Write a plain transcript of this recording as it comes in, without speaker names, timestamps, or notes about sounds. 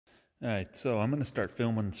Alright, so I'm going to start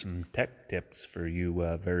filming some tech tips for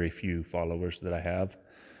you very few followers that I have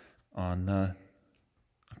on a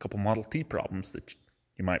couple Model T problems that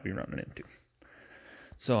you might be running into.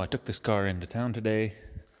 So I took this car into town today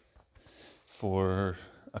for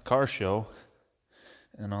a car show,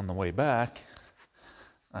 and on the way back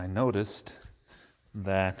I noticed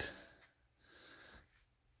that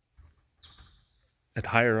at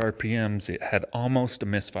higher RPMs it had almost a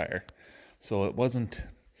misfire. So it wasn't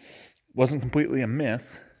completely a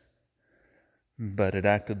miss, but it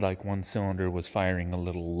acted like one cylinder was firing a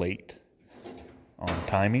little late on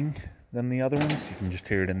timing than the other ones. You can just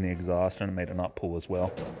hear it in the exhaust, and it made it not pull as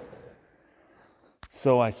well.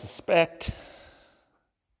 So I suspect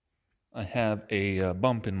I have a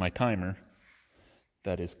bump in my timer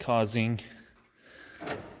that is causing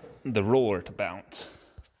the roller to bounce.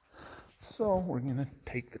 So we're going to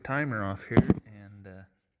take the timer off here and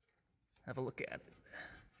have a look at it.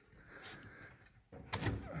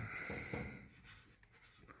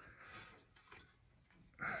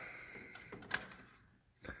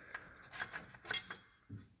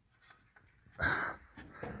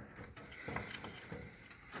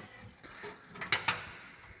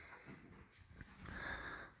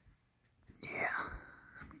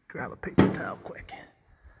 Grab a paper towel quick.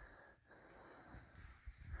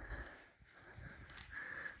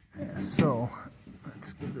 Yeah, so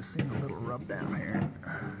let's give this thing a little rub down here.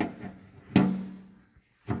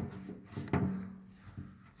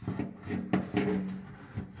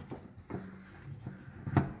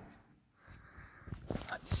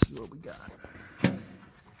 Let's see what we got.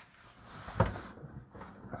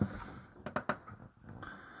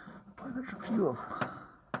 Boy, there's a few of them.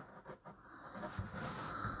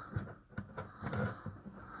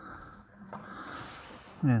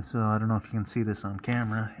 Yeah, so I don't know if you can see this on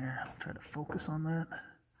camera. Here, I'll try to focus on that.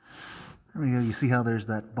 There we go. You see how there's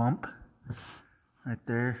that bump right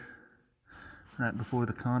there, right before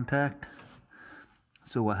the contact?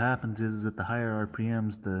 So what happens is at the higher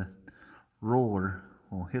RPMs, the roller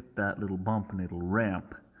will hit that little bump and it'll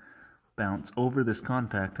ramp, bounce over this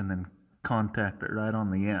contact, and then contact it right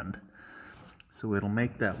on the end. So it'll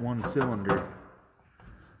make that one cylinder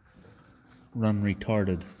run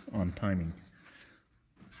retarded on timing.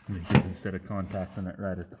 Instead of contacting it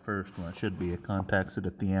right at the first one, it should be. It contacts it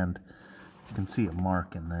at the end. You can see a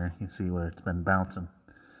mark in there. You see where it's been bouncing.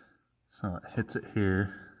 So it hits it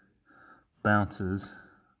here, bounces,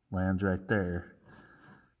 lands right there,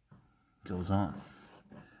 goes on.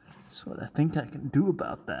 So what I think I can do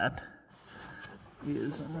about that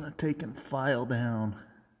is I'm going to take and file down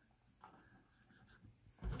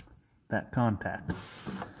that contact,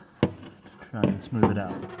 try and smooth it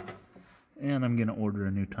out. And I'm going to order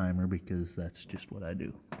a new timer because that's just what I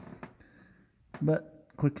do. But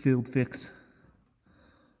quick field fix.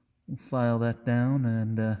 We'll file that down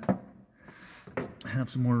and have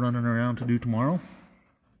some more running around to do tomorrow.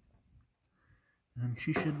 And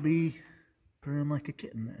she should be purring like a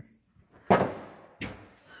kitten then.